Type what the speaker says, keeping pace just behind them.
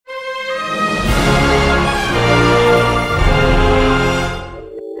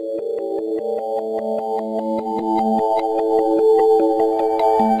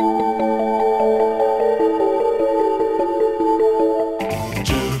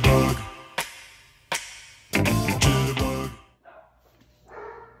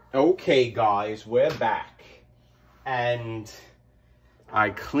Okay guys, we're back, and I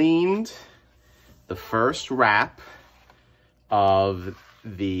cleaned the first wrap of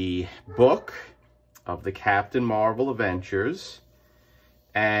the book of the Captain Marvel Adventures,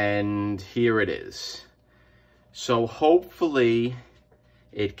 and here it is. So hopefully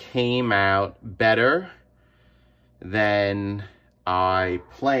it came out better than I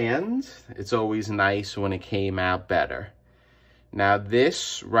planned. It's always nice when it came out better. Now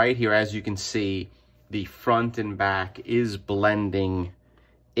this right here, as you can see, the front and back is blending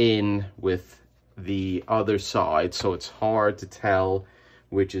in with the other side, so it's hard to tell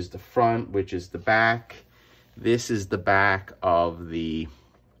which is the front, which is the back. This is the back of the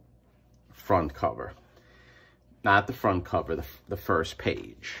front cover. Not the front cover, the first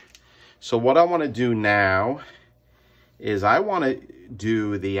page. So what I want to do now is I want to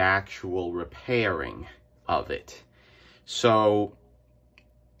do the actual repairing of it. So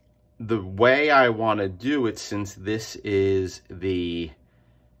the way I want to do it, since this is the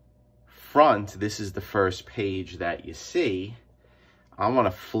front, this is the first page that you see, I want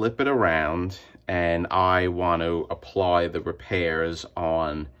to flip it around and I want to apply the repairs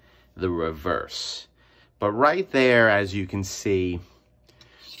on the reverse. But right there, as you can see,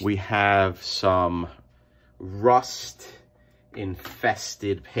 we have some rust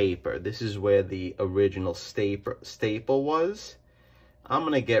infested paper. This is where the original staple was. I'm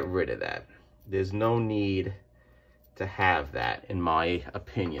gonna get rid of that. There's no need to have that, in my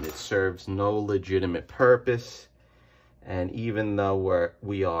opinion. It serves no legitimate purpose, and even though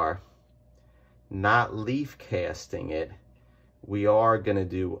we are not leaf casting it, we are gonna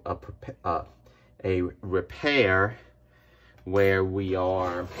do a repair where we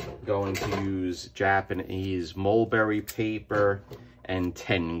are going to use Japanese mulberry paper and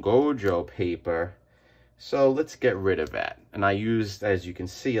tengojo paper. So let's get rid of that. And I used, as you can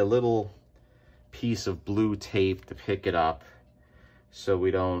see, a little piece of blue tape to pick it up so we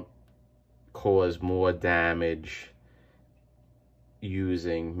don't cause more damage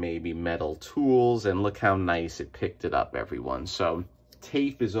using maybe metal tools. And look how nice it picked it up, everyone. So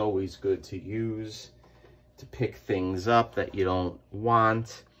tape is always good to use to pick things up that you don't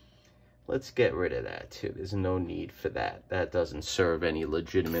want. Let's get rid of that too. There's no need for that. That doesn't serve any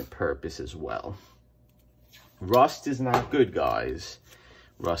legitimate purpose as well. Rust is not good, guys.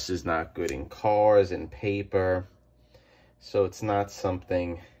 Rust is not good in cars and paper. So it's not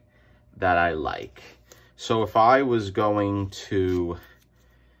something that I like. So if I was going to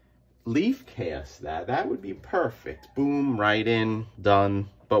leaf cast that, that would be perfect. Boom, right in, done.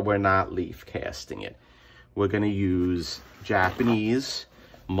 But we're not leaf casting it. We're going to use Japanese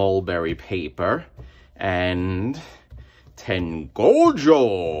mulberry paper and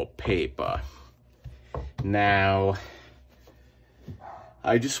tengojo paper. Now,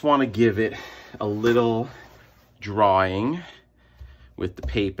 I just want to give it a little drying with the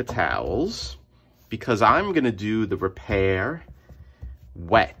paper towels because I'm going to do the repair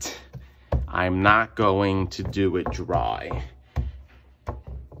wet. I'm not going to do it dry.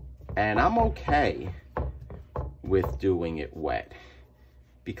 And I'm okay with doing it wet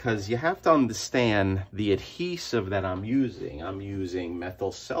because you have to understand the adhesive that I'm using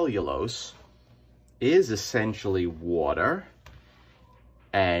methyl cellulose, is essentially water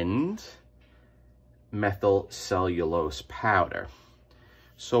and methyl cellulose powder.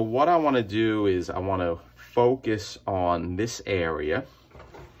 So what I want to do is I want to focus on this area,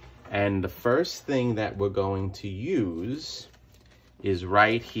 and the first thing that we're going to use is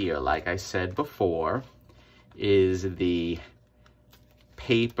right here, like I said before, is the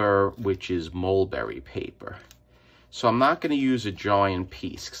paper, which is mulberry paper. So I'm not going to use a giant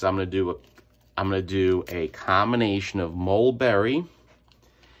piece because I'm going to do a combination of mulberry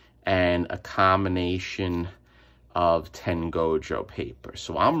and a combination of tengojo paper.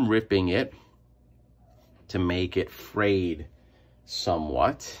 So I'm ripping it to make it frayed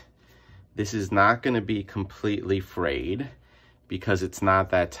somewhat. This is not going to be completely frayed because it's not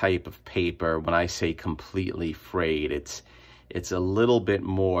that type of paper. When I say completely frayed, it's a little bit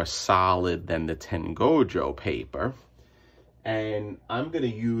more solid than the tengojo paper. And I'm going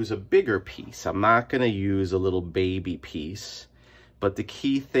to use a bigger piece. I'm not going to use a little baby piece. But the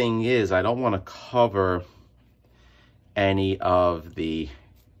key thing is I don't want to cover any of the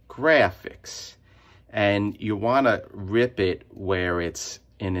graphics. And you want to rip it where it's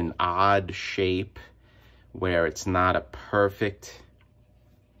in an odd shape, where it's not a perfect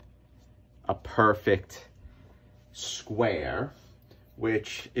square.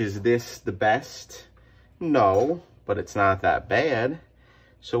 Which, is this the best? No, but it's not that bad.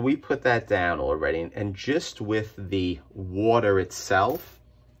 So we put that down already, and just with the water itself,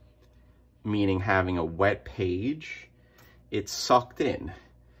 meaning having a wet page, it's sucked in.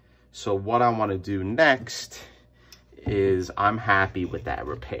 So what I want to do next is I'm happy with that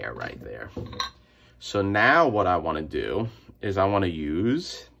repair right there. So now what I want to do is I want to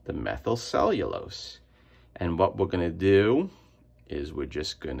use the methyl cellulose. And what we're going to do is we're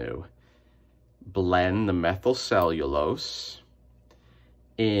just going to blend the methyl cellulose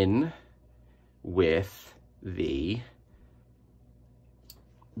in with the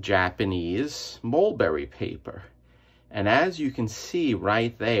Japanese mulberry paper. And as you can see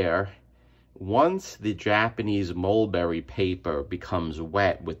right there, once the Japanese mulberry paper becomes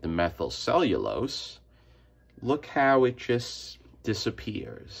wet with the methyl cellulose, look how it just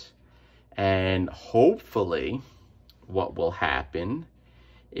disappears. And hopefully what will happen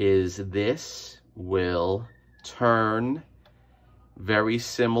is this will turn very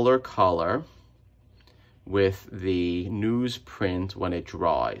similar color with the newsprint when it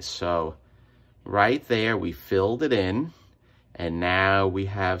dries. So right there, we filled it in, and now we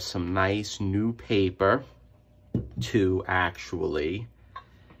have some nice new paper to actually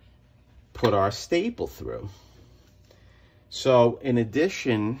put our staple through. So in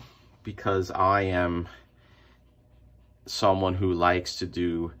addition, because I am someone who likes to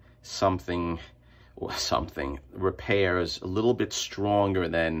do repairs a little bit stronger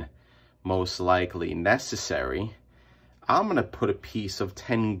than most likely necessary, I'm gonna put a piece of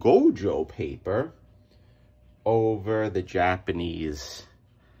Tengojo paper over the Japanese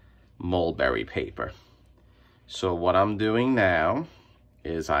mulberry paper. So what I'm doing now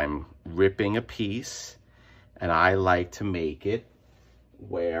is I'm ripping a piece, and I like to make it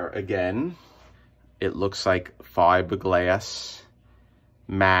where, again, it looks like fiberglass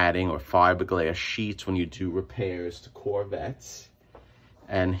matting or fiberglass sheets when you do repairs to Corvettes.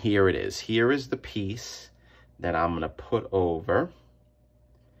 And here it is. Here is the piece that I'm going to put over,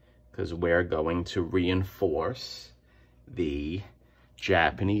 because we're going to reinforce the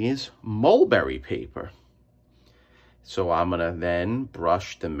Japanese mulberry paper. So I'm going to then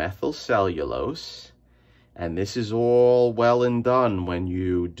brush the methyl cellulose, and this is all well and done when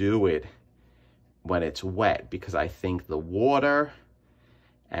you do it when it's wet, because I think the water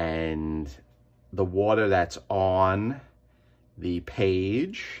that's on the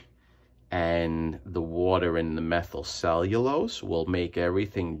page and the water in the methyl cellulose will make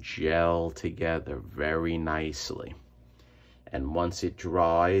everything gel together very nicely. And once it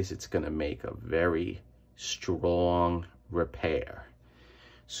dries, it's going to make a very strong repair.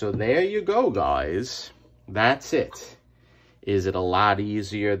 So there you go, guys. That's it. Is it a lot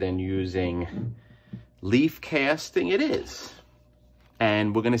easier than using leaf casting? It is.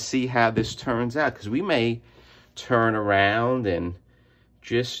 And we're going to see how this turns out, because we may turn around and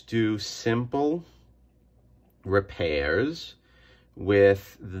just do simple repairs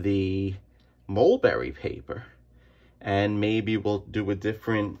with the mulberry paper. And maybe we'll do a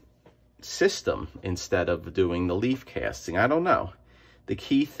different system instead of doing the leaf casting. I don't know. The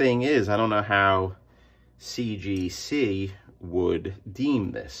key thing is, I don't know how CGC would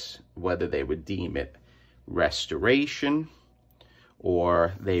deem this, whether they would deem it restoration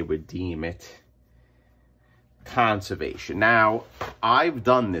or they would deem it conservation. Now, I've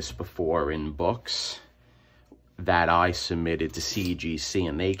done this before in books that I submitted to CGC,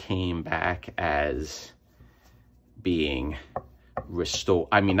 and they came back as being restored,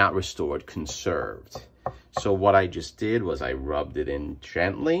 not restored, conserved. So what I just did was I rubbed it in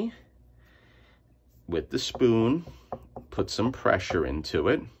gently with the spoon, put some pressure into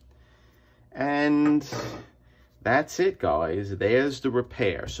it, and that's it, guys. There's the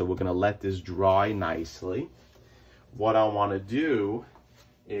repair. So we're gonna let this dry nicely. What I want to do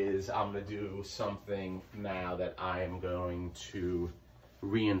is I'm going to do something now that I am going to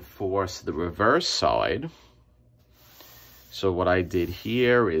reinforce the reverse side. So what I did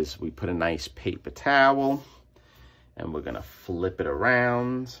here is we put a nice paper towel, and we're going to flip it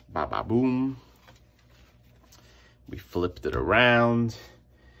around. Ba-ba-boom. We flipped it around,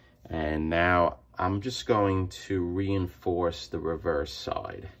 and now I'm just going to reinforce the reverse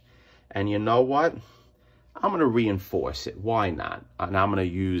side. And you know what? I'm going to reinforce it. Why not? And I'm going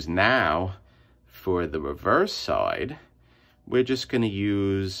to use now for the reverse side, we're just going to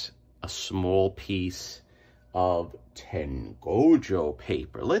use a small piece of Tengojo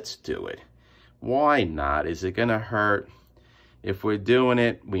paper. Let's do it. Why not? Is it going to hurt? If we're doing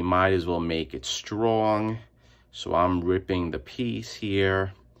it, we might as well make it strong. So I'm ripping the piece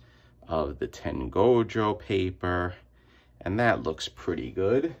here of the Tengojo paper, and that looks pretty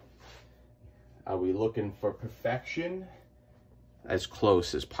good. Are we looking for perfection? As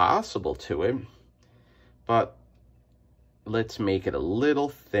close as possible to it. But let's make it a little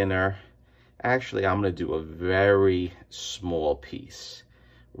thinner, Actually, I'm going to do a very small piece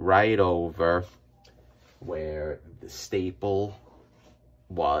right over where the staple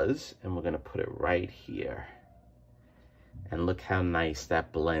was, and we're going to put it right here. And look how nice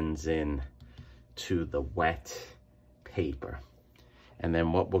that blends in to the wet paper. And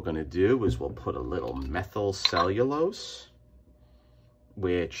then what we're going to do is we'll put a little methyl cellulose,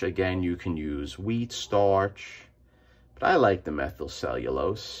 which again, you can use wheat starch, but I like the methyl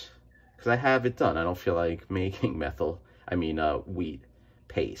cellulose because I have it done. I don't feel like making wheat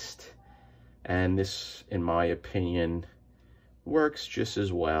paste. And this, in my opinion, works just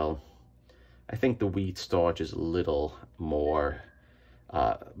as well. I think the wheat starch is a little more,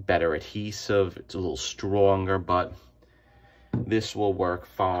 better adhesive. It's a little stronger, but this will work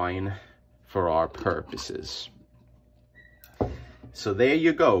fine for our purposes. So there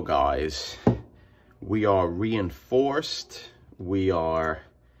you go, guys. We are reinforced. We are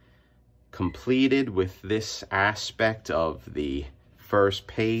completed with this aspect of the first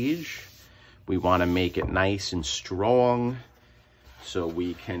page. We want to make it nice and strong so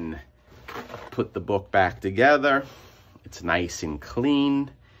we can put the book back together. It's nice and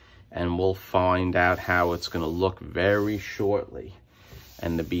clean, and we'll find out how it's going to look very shortly.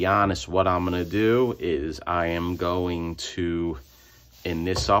 And to be honest, what I'm going to do is I am going to, in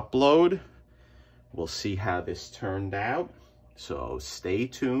this upload, we'll see how this turned out. So stay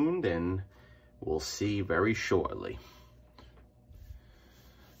tuned and we'll see very shortly.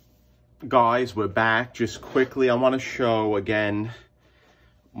 Guys, we're back. Just quickly, I want to show again,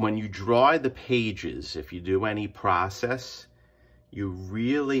 when you dry the pages, if you do any process, you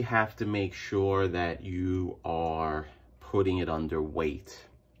really have to make sure that you are putting it under weight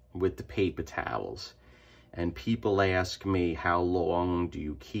with the paper towels. And people ask me, how long do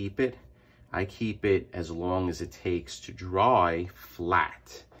you keep it? I keep it as long as it takes to dry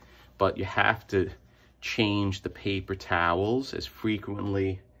flat. But you have to change the paper towels as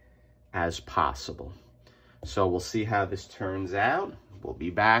frequently as possible. So we'll see how this turns out. We'll be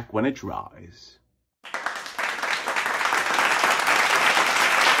back when it dries.